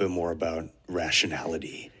think a little bit more about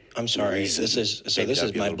rationality. I'm sorry. This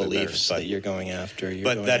is my beliefs that you're going after.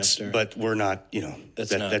 But we're not.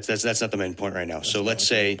 That's not the main point right now. So let's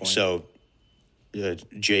say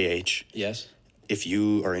JH. Yes. if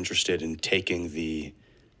you are interested in taking the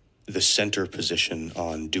center position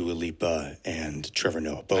on Dua Lipa and Trevor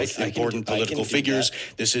Noah, both important political figures.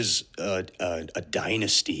 This is a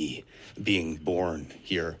dynasty being born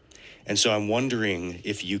here. And so I'm wondering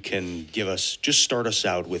if you can start us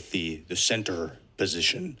out with the center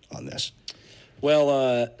position on this.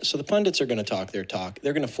 Well, so the pundits are going to talk their talk.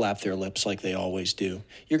 They're going to flap their lips like they always do.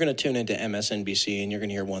 You're going to tune into MSNBC and you're going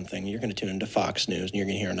to hear one thing. You're going to tune into Fox News and you're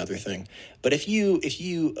going to hear another thing. But if you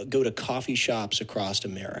go to coffee shops across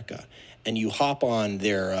America and you hop on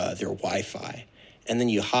their Wi-Fi and then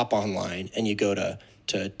you hop online and you go to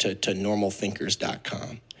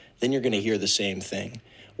normalthinkers.com, then you're going to hear the same thing,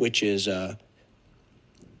 which is,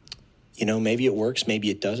 maybe it works, maybe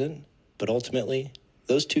it doesn't, but ultimately,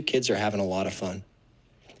 those two kids are having a lot of fun.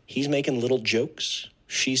 He's making little jokes.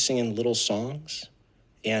 She's singing little songs.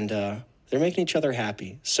 And they're making each other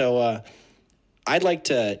happy. So I'd like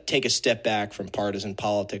to take a step back from partisan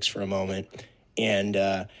politics for a moment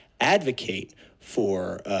and advocate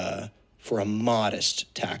for a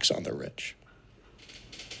modest tax on the rich.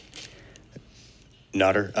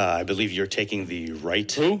 Nader, I believe you're taking the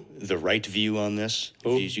right view on this.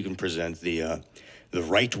 If you can present the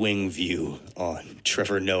right-wing view on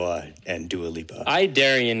Trevor Noah and Dua Lipa. I,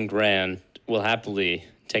 Darian Grand, will happily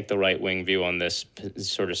take the right-wing view on this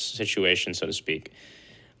sort of situation, so to speak.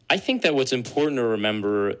 I think that what's important to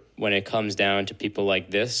remember when it comes down to people like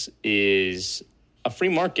this is a free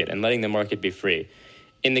market and letting the market be free.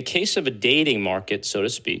 In the case of a dating market, so to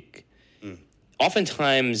speak,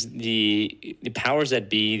 oftentimes the powers that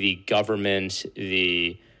be, the government,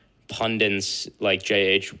 the pundits like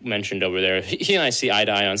JH mentioned over there, he and I see eye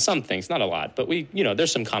to eye on some things, not a lot, but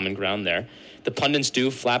there's some common ground there. The pundits do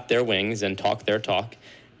flap their wings and talk their talk,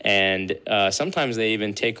 and sometimes they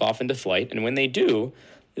even take off into flight. And when they do,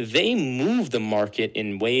 they move the market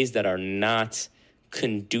in ways that are not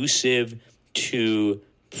conducive to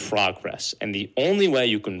progress. And the only way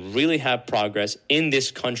you can really have progress in this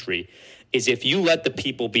country is if you let the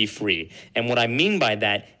people be free. And what I mean by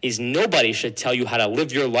that is nobody should tell you how to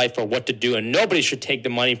live your life or what to do, and nobody should take the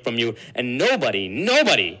money from you, and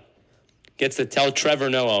nobody gets to tell Trevor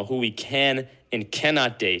Noah who he can and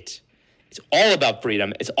cannot date. It's all about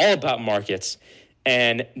freedom. It's all about markets.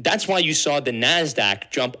 And that's why you saw the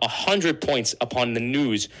NASDAQ jump 100 points upon the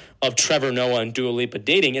news of Trevor Noah and Dua Lipa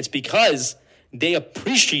dating. It's because they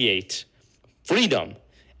appreciate freedom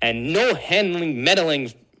and no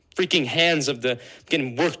meddling freaking hands of the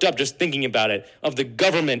getting worked up just thinking about it, of the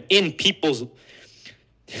government in people's.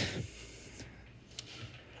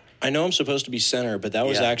 I know I'm supposed to be center, but that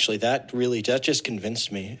was that just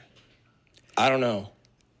convinced me. I don't know.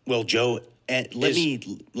 Well, Joe, let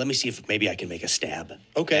me see if maybe I can make a stab.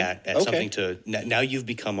 At something to now you've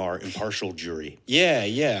become our impartial jury.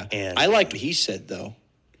 Yeah. And I liked what he said though.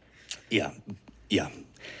 Yeah.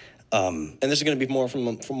 And this is going to be more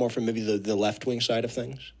from maybe the left wing side of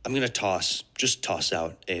things. I'm going to toss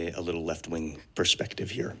out a little left wing perspective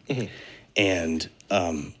here, and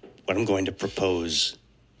what I'm going to propose,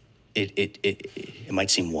 it might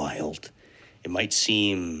seem wild, it might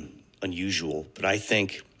seem unusual, but I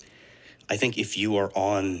think if you are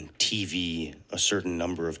on TV a certain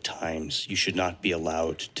number of times, you should not be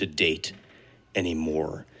allowed to date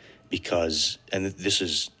anymore, because, and this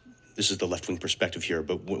is the left-wing perspective here,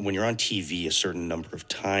 but when you're on TV a certain number of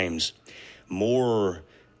times, more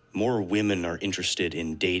women are interested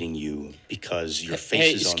in dating you because your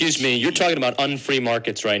face is on TV. Excuse me, you're talking about unfree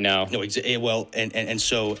markets right now. No, well, and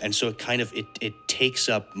so it kind of it takes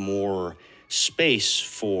up more space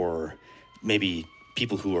for maybe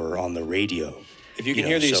people who are on the radio. If you can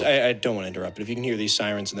hear these, I don't want to interrupt, but if you can hear these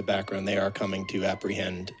sirens in the background, they are coming to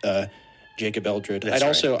apprehend Jacob Eldred. I'd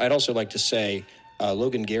also like to say,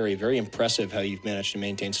 Logan Gary, very impressive how you've managed to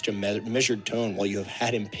maintain such a measured tone while you have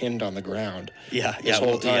had him pinned on the ground this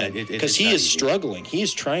whole time. Because he is struggling. He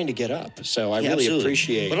is trying to get up. So I really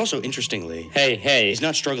appreciate. But also, interestingly, hey, he's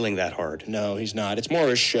not struggling that hard. No, he's not. It's more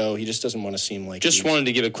a show. He just doesn't want to seem like. Just wanted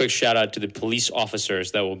to give a quick shout out to the police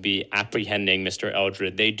officers that will be apprehending Mr.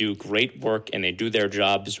 Eldred. They do great work and they do their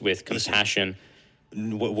jobs with compassion.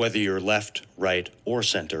 Whether you're left, right, or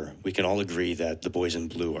center, we can all agree that the boys in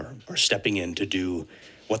blue are stepping in to do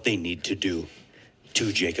what they need to do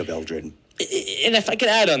to Jacob Eldred. And if I could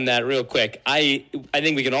add on that real quick, I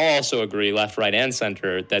think we can all also agree, left, right, and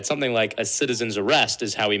center, that something like a citizen's arrest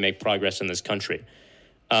is how we make progress in this country.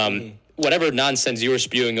 Whatever nonsense you were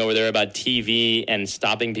spewing over there about TV and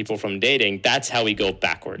stopping people from dating, that's how we go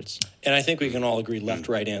backwards. And I think we can all agree, left,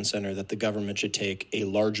 right, and center, that the government should take a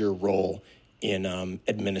larger role in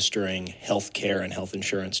administering health care and health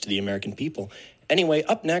insurance to the American people. Anyway,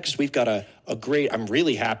 up next we've got a great. I'm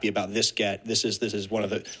really happy about this get. This is one of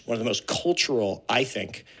the most cultural, I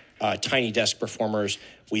think, Tiny Desk performers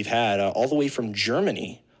we've had, all the way from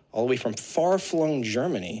Germany, all the way from far-flung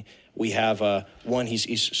Germany. We have one.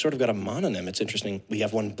 He's sort of got a mononym. It's interesting. We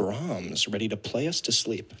have one Brahms ready to play us to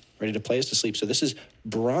sleep. Ready to play us to sleep. So this is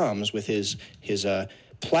Brahms with his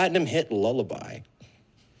platinum hit Lullaby.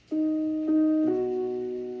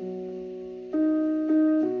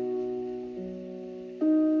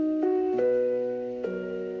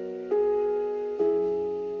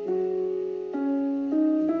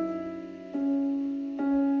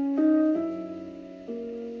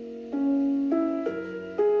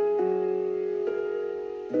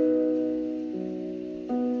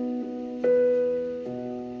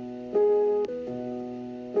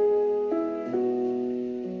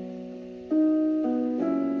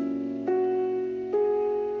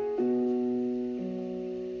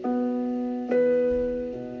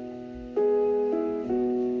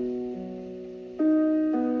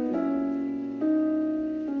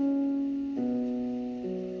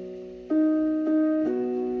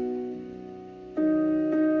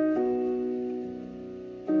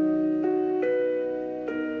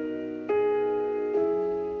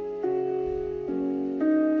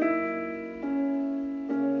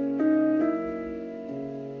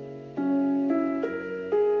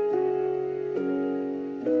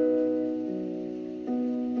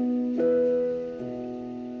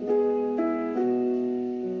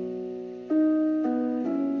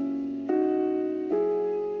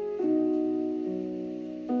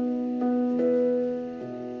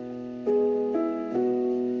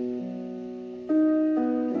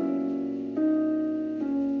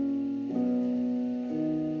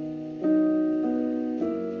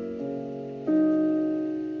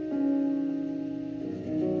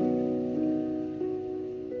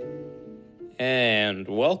 And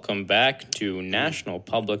welcome back to National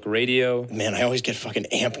Public Radio. Man, I always get fucking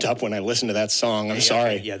amped up when I listen to that song. I'm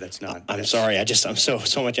sorry. Yeah, that's not. I'm sorry. I'm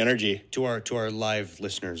so much energy. To our live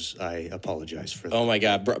listeners, I apologize for that. Oh my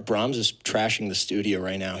God, Brahms is trashing the studio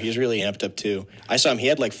right now. He's really amped up too. I saw him. He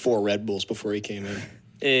had like 4 Red Bulls before he came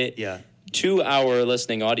in. Yeah. To our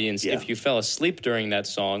listening audience, Yeah. if you fell asleep during that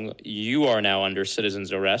song, you are now under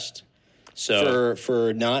citizen's arrest. So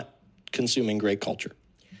For not consuming great culture.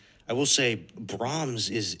 I will say Brahms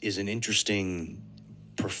is an interesting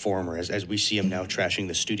performer as we see him now trashing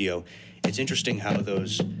the studio. It's interesting how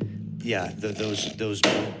those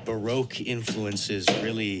Baroque influences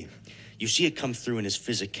really, you see it come through in his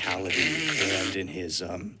physicality and in his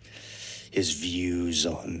views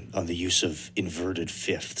on the use of inverted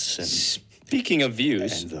fifths. And speaking of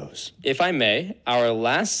views, and those. If I may, our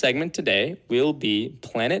last segment today will be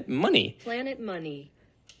Planet Money. Planet Money.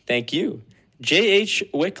 Thank you. J.H.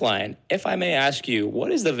 Wickline, if I may ask you,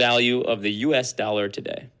 what is the value of the U.S. dollar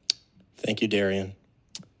today? Thank you, Darian.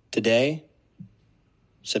 Today,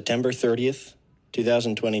 September 30th,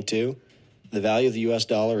 2022, the value of the U.S.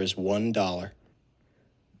 dollar is $1.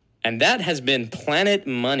 And that has been Planet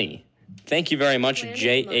Money. Thank you very much,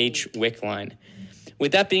 J.H. Wickline.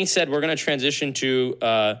 With that being said, we're going to transition to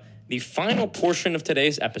the final portion of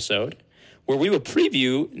today's episode, where we will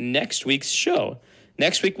preview next week's show.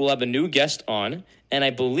 Next week, we'll have a new guest on, and I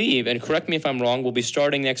believe, and correct me if I'm wrong, we'll be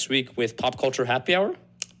starting next week with Pop Culture Happy Hour?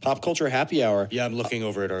 Pop Culture Happy Hour. Yeah, I'm looking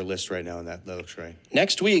over at our list right now, and that looks right.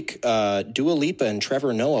 Next week, Dua Lipa and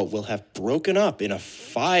Trevor Noah will have broken up in a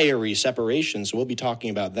fiery separation, so we'll be talking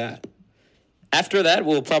about that. After that,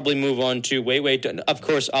 we'll probably move on to of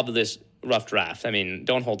course, I'll do this rough draft. I mean,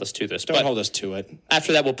 don't hold us to this. Don't hold us to it.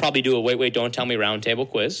 After that, we'll probably do a Wait, Don't Tell Me roundtable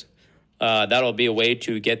quiz. That'll be a way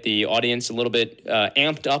to get the audience a little bit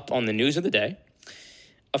amped up on the news of the day.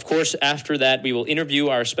 Of course, after that, we will interview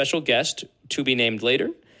our special guest, to be named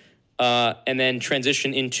later, and then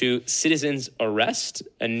transition into Citizen's Arrest,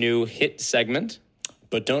 a new hit segment.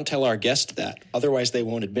 But don't tell our guest that. Otherwise, they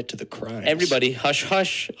won't admit to the crime. Everybody, hush,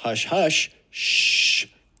 hush. Hush, hush. Shh.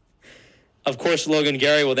 Of course, Logan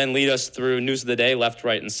Gary will then lead us through news of the day, left,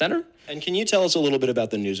 right, and center. And can you tell us a little bit about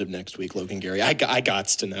the news of next week, Logan Gary? I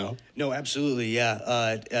gots to know. No, absolutely,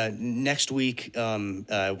 yeah. Next week,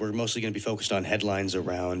 we're mostly going to be focused on headlines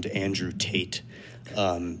around Andrew Tate.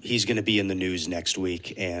 He's going to be in the news next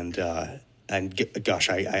week, and gosh,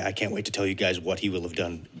 I can't wait to tell you guys what he will have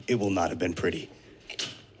done. It will not have been pretty.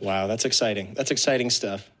 Wow, that's exciting. That's exciting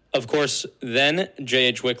stuff. Of course, then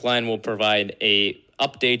J.H. Wickline will provide a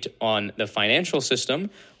update on the financial system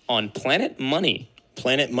on Planet Money.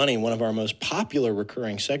 Planet Money, one of our most popular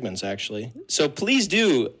recurring segments, actually. So please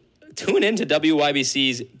do tune in to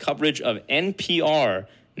WYBC's coverage of NPR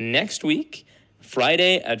next week.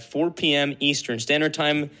 Friday at 4 p.m. Eastern Standard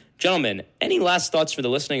Time. Gentlemen, any last thoughts for the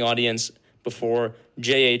listening audience before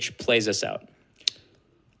JH plays us out?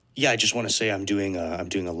 Yeah, I just want to say I'm doing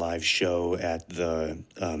a live show at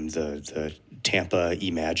the Tampa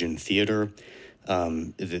Imagine Theater.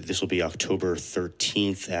 This will be October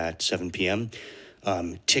 13th at 7 p.m.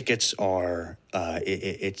 Tickets are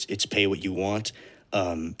it's pay what you want.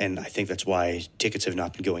 And I think that's why tickets have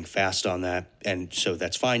not been going fast on that. And so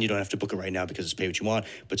that's fine. You don't have to book it right now because it's pay what you want.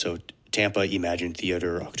 But so Tampa Imagine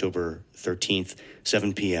Theater, October 13th,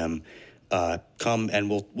 7 p.m. Come and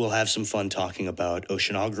we'll have some fun talking about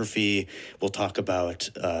oceanography. We'll talk about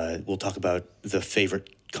the favorite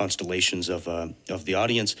constellations of the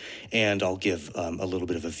audience, and I'll give a little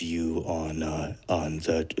bit of a view on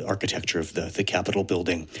the architecture of the Capitol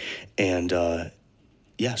building, and so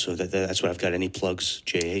that's what I've got. Any plugs,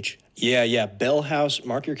 JH? Yeah. Bell House,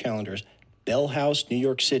 mark your calendars. Bell House, New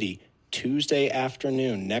York City, Tuesday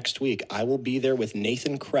afternoon next week. I will be there with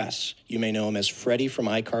Nathan Kress. You may know him as Freddie from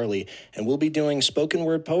iCarly, and we'll be doing spoken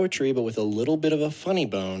word poetry, but with a little bit of a funny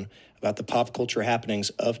bone about the pop culture happenings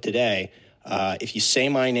of today. If you say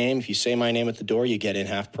my name at the door, you get in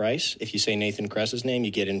half price. If you say Nathan Kress's name,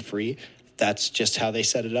 you get in free. That's just how they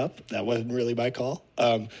set it up. That wasn't really my call.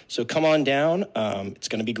 So come on down. It's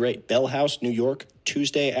going to be great. Bell House, New York,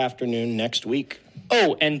 Tuesday afternoon next week.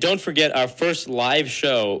 Oh, and don't forget, our first live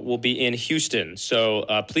show will be in Houston.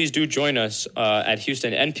 So please do join us at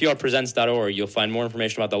Houston, nprpresents.org. You'll find more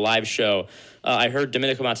information about the live show. I heard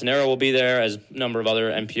Domenico Montanaro will be there, as a number of other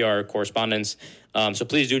NPR correspondents. So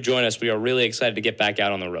please do join us. We are really excited to get back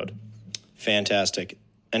out on the road. Fantastic.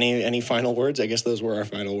 Any final words? I guess those were our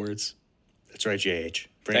final words. That's right, JH.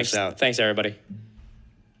 Bring us out. Thanks, everybody.